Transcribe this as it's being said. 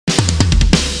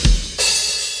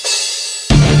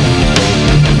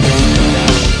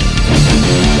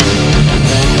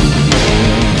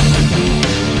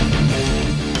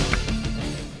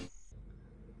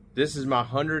This is my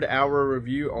 100-hour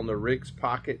review on the Rix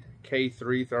Pocket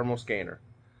K3 thermal scanner.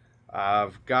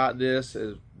 I've got this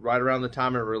right around the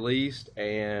time it released,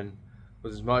 and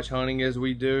with as much hunting as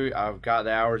we do, I've got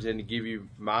the hours in to give you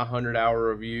my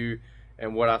 100-hour review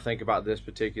and what I think about this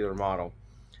particular model.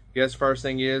 I guess first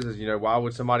thing is why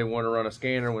would somebody want to run a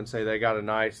scanner when, say, they got a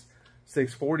nice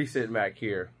 640 sitting back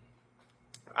here?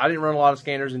 I didn't run a lot of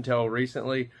scanners until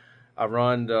recently. I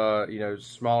run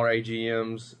smaller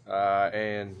AGMs,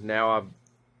 and now I've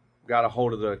got a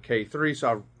hold of the K3,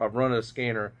 so I've run a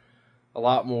scanner a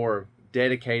lot more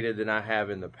dedicated than I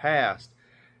have in the past.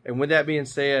 And with that being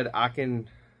said, I can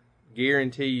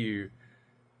guarantee you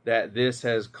that this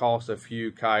has cost a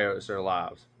few coyotes their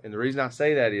lives. And the reason I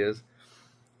say that is,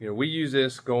 we use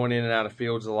this going in and out of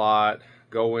fields a lot,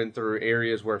 going through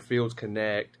areas where fields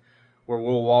connect, where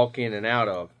we'll walk in and out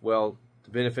of. Well, the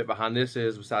benefit behind this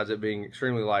is, besides it being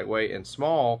extremely lightweight and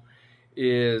small,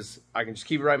 is I can just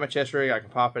keep it right in my chest rig, I can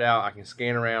pop it out, I can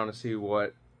scan around and see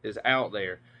what is out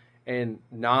there and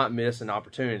not miss an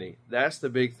opportunity. That's the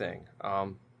big thing.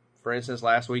 For instance,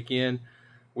 last weekend,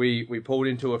 we pulled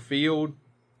into a field.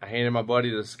 I handed my buddy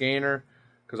the scanner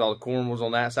because all the corn was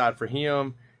on that side for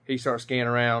him. He starts scanning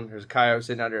around. There's a coyote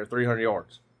sitting out there at 300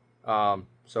 yards.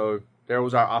 So there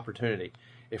was our opportunity.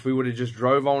 If we would have just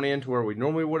drove on in to where we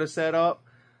normally would have set up,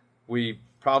 we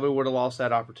probably would have lost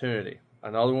that opportunity.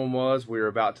 Another one was we were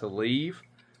about to leave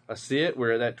a sit.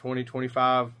 We're at that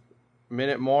 20-25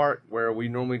 minute mark where we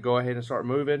normally go ahead and start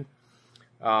moving.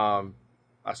 I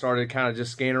started kind of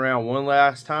just scanning around one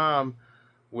last time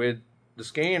with the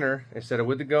scanner instead of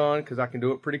with the gun, because I can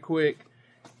do it pretty quick.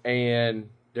 And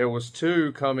there was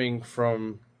two coming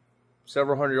from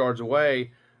several hundred yards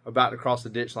away about to cross the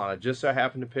ditch line. I just so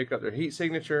happened to pick up their heat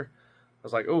signature. I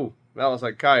was like, ooh, that looks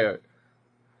like a coyote.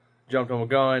 Jumped on my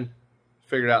gun,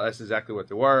 figured out that's exactly what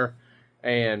they were,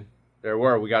 and there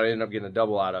were. We got to end up getting a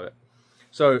double out of it.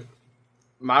 So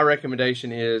my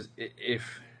recommendation is,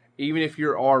 even if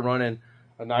you are running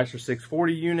a nicer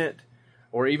 640 unit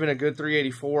or even a good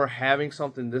 384, having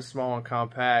something this small and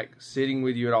compact sitting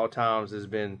with you at all times has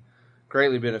been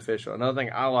greatly beneficial. Another thing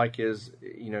I like is,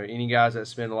 any guys that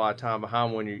spend a lot of time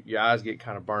behind one, your eyes get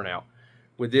kind of burnt out.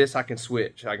 With this, I can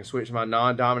switch. I can switch to my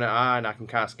non-dominant eye, and I can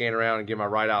kind of scan around and give my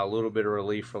right eye a little bit of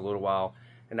relief for a little while,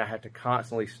 and I have to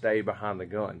constantly stay behind the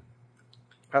gun.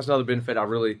 That's another benefit I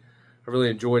really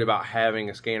enjoyed about having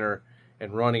a scanner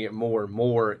and running it more and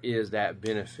more, is that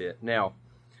benefit. Now,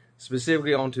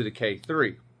 specifically onto the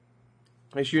K3.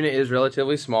 This unit is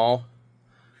relatively small.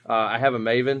 I have a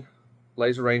Maven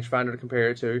laser rangefinder to compare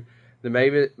it to. The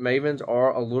Mavens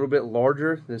are a little bit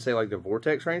larger than, say, like the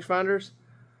Vortex rangefinders,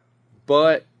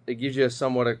 but it gives you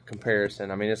somewhat a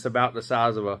comparison. I mean, it's about the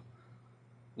size of a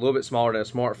little bit smaller than a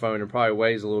smartphone, and probably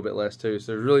weighs a little bit less too,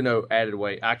 so there's really no added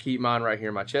weight. I keep mine right here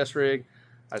in my chest rig.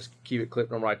 I just keep it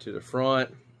clipped on right to the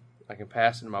front. I can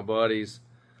pass it to my buddies.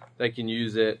 They can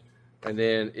use it, and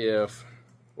then if,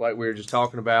 like we were just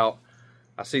talking about,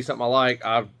 I see something I like,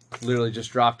 I've literally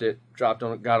just got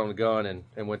on the gun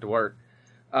and went to work.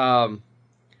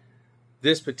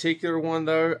 This particular one,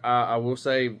 though, I will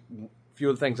say a few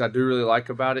of the things I do really like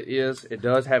about it is it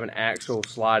does have an actual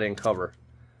slide-in cover.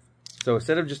 So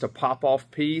instead of just a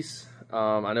pop-off piece,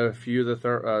 I know a few of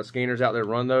the scanners out there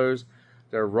run those.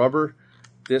 They're rubber.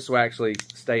 This will actually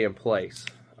stay in place.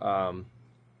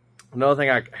 Another thing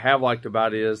I have liked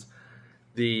about it is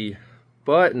the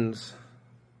buttons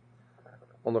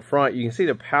on the front. You can see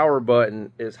the power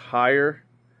button is higher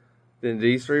than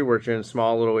these three, which are in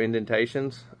small little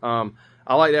indentations.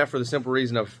 I like that for the simple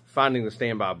reason of finding the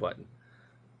standby button.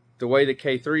 The way the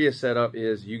K3 is set up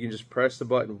is you can just press the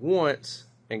button once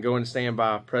and go into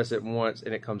standby, press it once,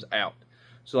 and it comes out.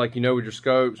 So like with your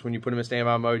scopes, when you put them in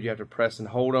standby mode, you have to press and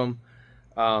hold them.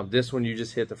 This one, you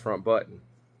just hit the front button.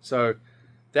 So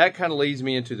that kind of leads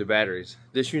me into the batteries.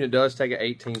 This unit does take an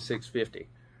 18650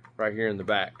 right here in the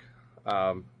back.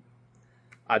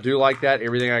 I do like that.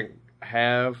 Everything I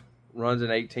have runs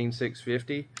an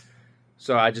 18650,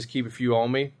 so I just keep a few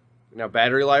on me. Now,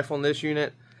 battery life on this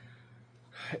unit,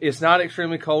 it's not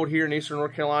extremely cold here in Eastern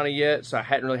North Carolina yet, so I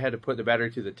hadn't really had to put the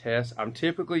battery to the test. I'm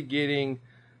typically getting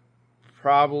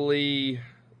probably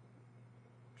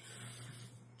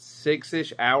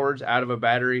 6-ish hours out of a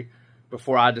battery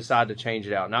before I decide to change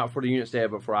it out. Not before the unit's dead,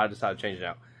 but before I decide to change it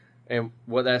out. And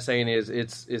what that's saying is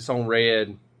it's on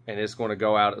red, and it's going to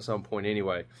go out at some point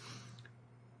anyway.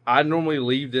 I normally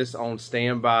leave this on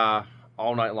standby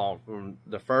all night long. From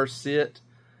the first sit,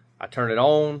 I turn it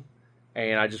on,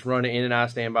 and I just run it in and out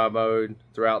of standby mode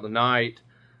throughout the night.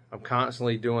 I'm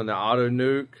constantly doing the auto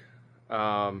nuke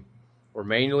or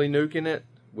manually nuking it,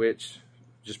 which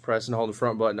just press and hold the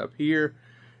front button up here.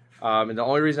 And the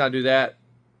only reason I do that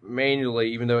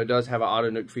manually, even though it does have an auto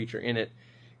nuke feature in it,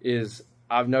 is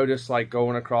I've noticed like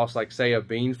going across like say a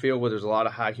bean field where there's a lot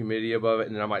of high humidity above it,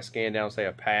 and then I might scan down say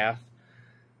a path.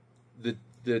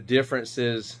 The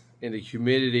differences in the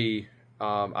humidity,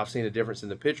 I've seen a difference in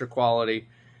the picture quality,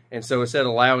 and so instead of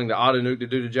allowing the auto nuke to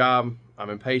do the job,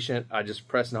 I'm impatient. I just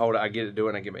press and hold it, I get it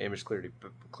doing, I get my image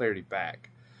clarity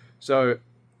back. So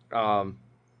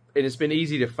it's been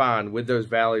easy to find with those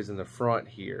valleys in the front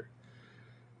here.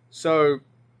 So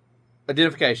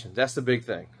identification, that's the big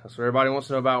thing. That's what everybody wants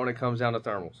to know about when it comes down to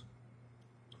thermals.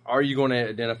 Are you going to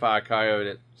identify a coyote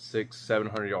at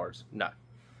 600-700 yards? No.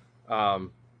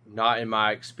 Not in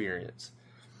my experience.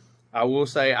 I will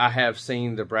say I have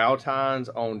seen the brow tines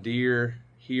on deer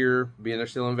here, being they're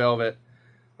still in velvet,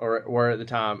 or were at the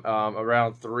time,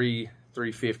 around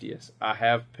 350s. I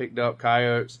have picked up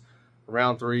coyotes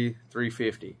around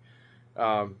 350.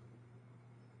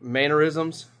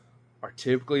 Mannerisms are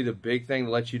typically the big thing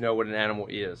to let you know what an animal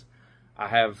is. I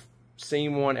have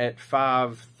seen one at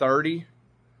 530,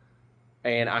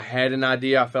 and I had an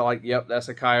idea. I felt like, yep, that's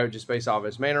a coyote just based off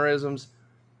its mannerisms,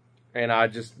 and I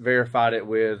just verified it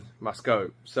with my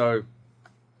scope. So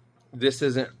this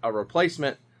isn't a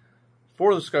replacement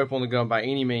for the scope on the gun by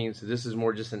any means. This is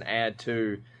more just an add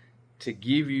to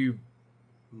give you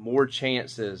more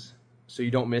chances so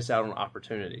you don't miss out on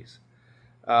opportunities.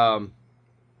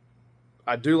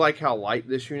 I do like how light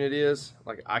this unit is.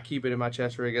 Like, I keep it in my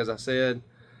chest rig, as I said.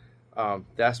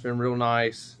 That's been real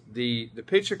nice. The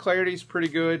picture clarity is pretty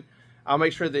good. I'll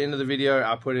make sure at the end of the video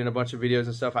I put in a bunch of videos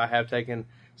and stuff I have taken.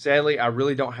 Sadly, I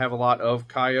really don't have a lot of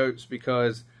coyotes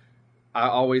because I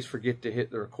always forget to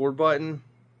hit the record button.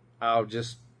 I'll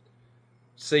just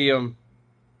see them.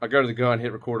 I go to the gun,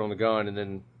 hit record on the gun, and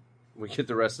then we get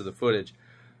the rest of the footage.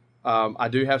 I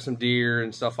do have some deer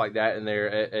and stuff like that in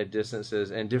there at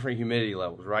distances and different humidity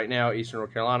levels. Right now, Eastern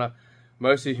North Carolina,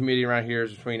 most of the humidity around here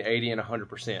is between 80 and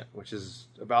 100%, which is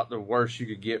about the worst you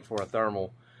could get for a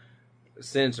thermal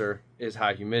sensor is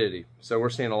high humidity. So we're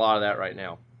seeing a lot of that right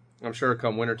now. I'm sure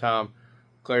come wintertime,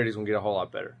 clarity's gonna get a whole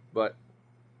lot better. But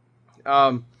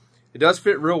it does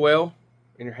fit real well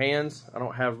in your hands. I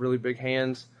don't have really big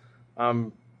hands.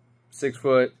 I'm 6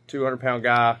 foot, 200-pound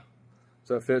guy.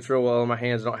 So it fits real well in my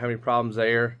hands. I don't have any problems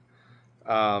there.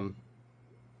 There's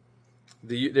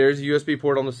a USB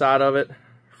port on the side of it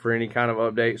for any kind of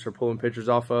updates or pulling pictures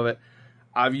off of it.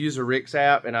 I've used the Rix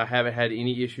app, and I haven't had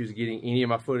any issues getting any of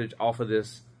my footage off of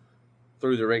this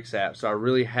through the Rix app. So I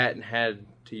really hadn't had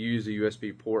to use the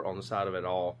USB port on the side of it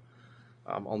all.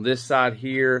 On this side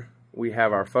here, we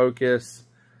have our focus.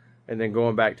 And then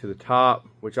going back to the top,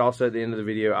 which also at the end of the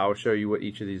video, I will show you what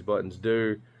each of these buttons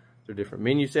do. They're different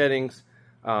menu settings.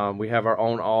 We have our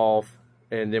on off,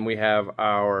 and then we have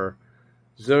our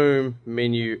zoom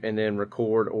menu, and then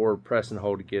record or press and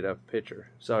hold to get a picture.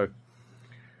 So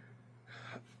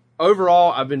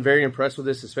overall, I've been very impressed with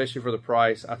this, especially for the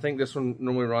price. I think this one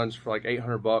normally runs for like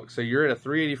 800 bucks. So you're at a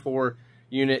 384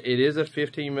 unit. It is a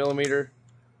 15mm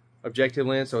objective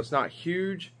lens, so it's not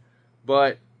huge,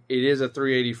 but it is a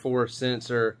 384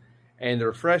 sensor, and the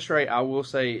refresh rate, I will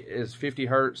say, is 50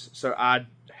 hertz. So I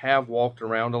have walked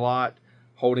around a lot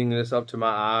holding this up to my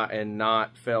eye and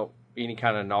not felt any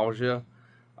kind of nausea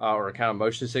or a kind of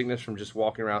motion sickness from just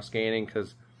walking around scanning,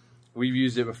 because we've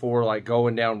used it before, like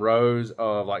going down rows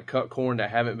of like cut corn that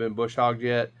haven't been bush hogged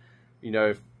yet. You know,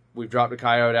 if we've dropped a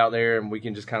coyote out there and we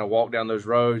can just kind of walk down those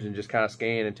rows and just kind of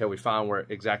scan until we find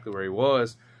exactly where he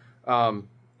was.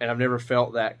 And I've never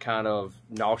felt that kind of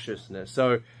nauseousness.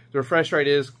 So the refresh rate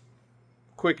is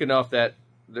quick enough that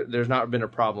there's not been a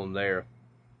problem there.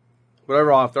 But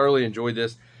overall, I've thoroughly enjoyed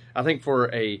this. I think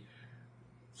for a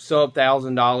sub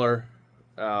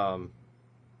 $1,000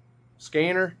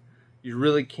 scanner, you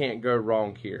really can't go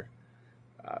wrong here,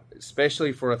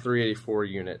 especially for a 384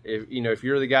 unit. If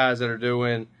you're the guys that are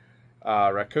doing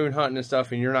raccoon hunting and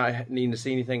stuff, and you're not needing to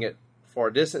see anything at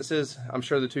far distances, I'm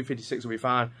sure the 256 will be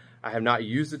fine. I have not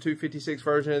used the 256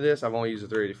 version of this. I've only used the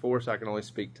 384, so I can only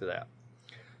speak to that.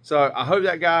 So I hope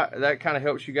that kind of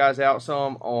helps you guys out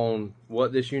some on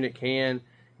what this unit can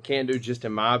do, just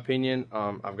in my opinion.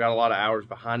 I've got a lot of hours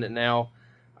behind it now.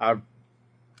 I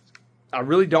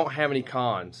really don't have any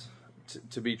cons,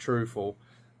 to be truthful.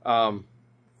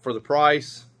 For the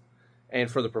price and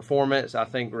for the performance, I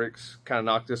think Rix kind of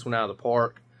knocked this one out of the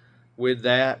park with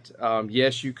that.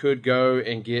 Yes, you could go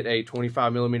and get a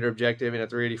 25mm objective in a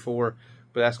 384,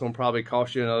 but that's going to probably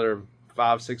cost you another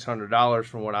 $500-600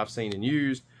 from what I've seen and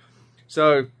used.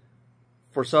 So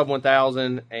for sub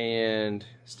 1,000 and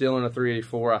still in a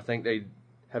 384, I think they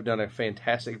have done a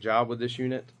fantastic job with this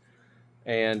unit,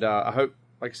 and I hope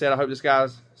like I said, I hope this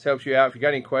guys helps you out. If you got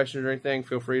any questions or anything,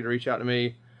 feel free to reach out to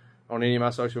me on any of my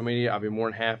social media. I'll be more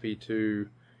than happy to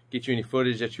get you any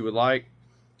footage that you would like.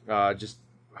 Just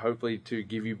hopefully to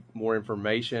give you more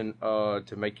information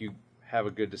to make you have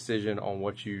a good decision on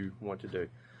what you want to do.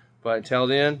 But until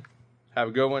then, have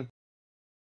a good one.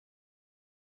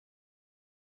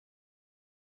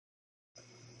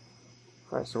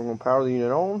 All right, so we're going to power the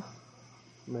unit on.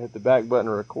 I'm going to hit the back button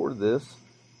to record this.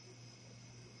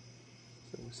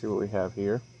 So you can see what we have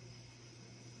here.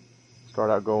 Start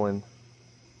out going,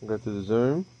 we'll go through the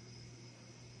zoom.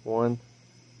 1,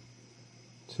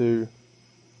 2,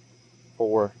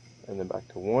 4, and then back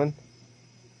to 1.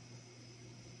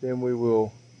 Then we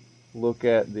will look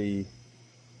at the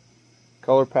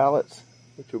color palettes,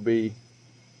 which will be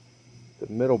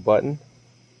the middle button.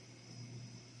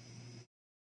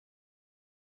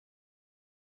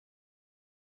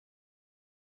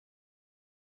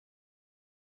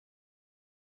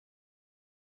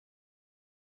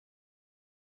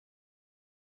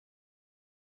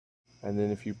 And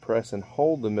then if you press and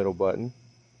hold the middle button,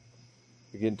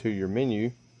 you get into your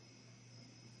menu.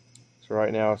 So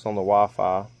right now it's on the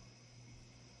Wi-Fi.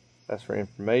 That's for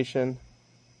information.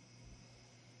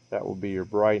 That will be your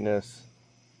brightness,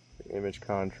 your image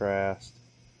contrast.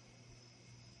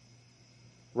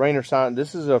 Rain or shine,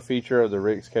 this is a feature of the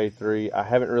Rix K3. I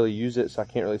haven't really used it, so I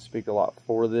can't really speak a lot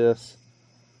for this.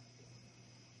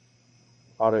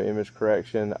 Auto image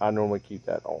correction, I normally keep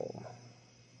that on.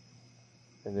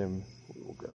 And then we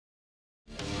will go.